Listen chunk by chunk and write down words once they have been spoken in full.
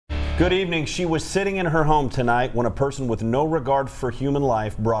Good evening. She was sitting in her home tonight when a person with no regard for human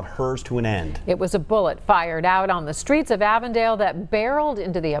life brought hers to an end. It was a bullet fired out on the streets of Avondale that barreled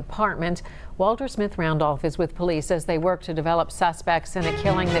into the apartment. Walter Smith-Randolph is with police as they work to develop suspects in a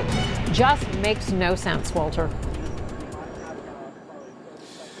killing that just makes no sense. Walter.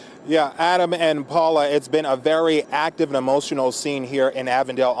 Yeah, Adam and Paula, it's been a very active and emotional scene here in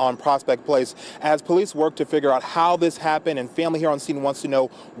Avondale on Prospect Place as police work to figure out how this happened, and family here on scene wants to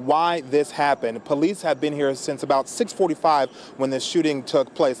know why this happened. Police have been here since about 6:45 when this shooting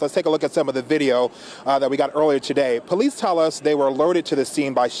took place. Let's take a look at some of the video that we got earlier today. Police tell us they were alerted to the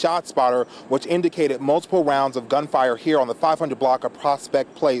scene by ShotSpotter, which indicated multiple rounds of gunfire here on the 500 block of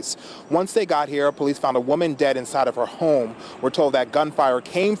Prospect Place. Once they got here, police found a woman dead inside of her home. We're told that gunfire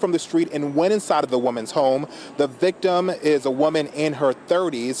came from the street and went inside of the woman's home. The victim is a woman in her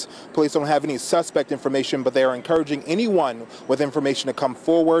 30s. Police don't have any suspect information, but they are encouraging anyone with information to come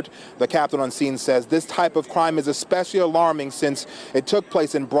forward. The captain on scene says this type of crime is especially alarming since it took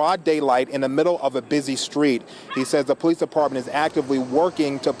place in broad daylight in the middle of a busy street. He says the police department is actively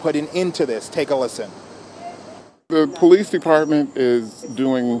working to put an end to this. Take a listen. The police department is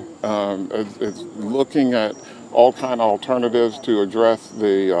doing, is looking at all kind of alternatives to address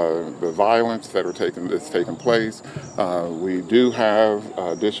the violence that's taking place. We do have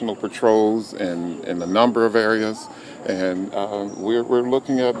additional patrols in a number of areas, and we're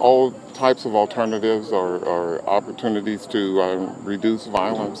looking at all types of alternatives or opportunities to reduce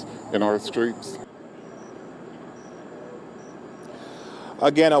violence in our streets.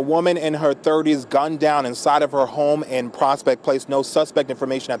 Again, a woman in her 30s gunned down inside of her home in Prospect Place. No suspect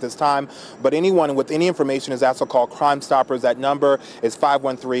information at this time, but anyone with any information is asked to call Crime Stoppers. That number is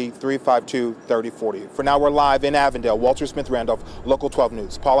 513-352-3040. For now, we're live in Avondale. Walter Smith-Randolph, Local 12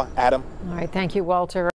 News. Paula, Adam. All right, thank you, Walter.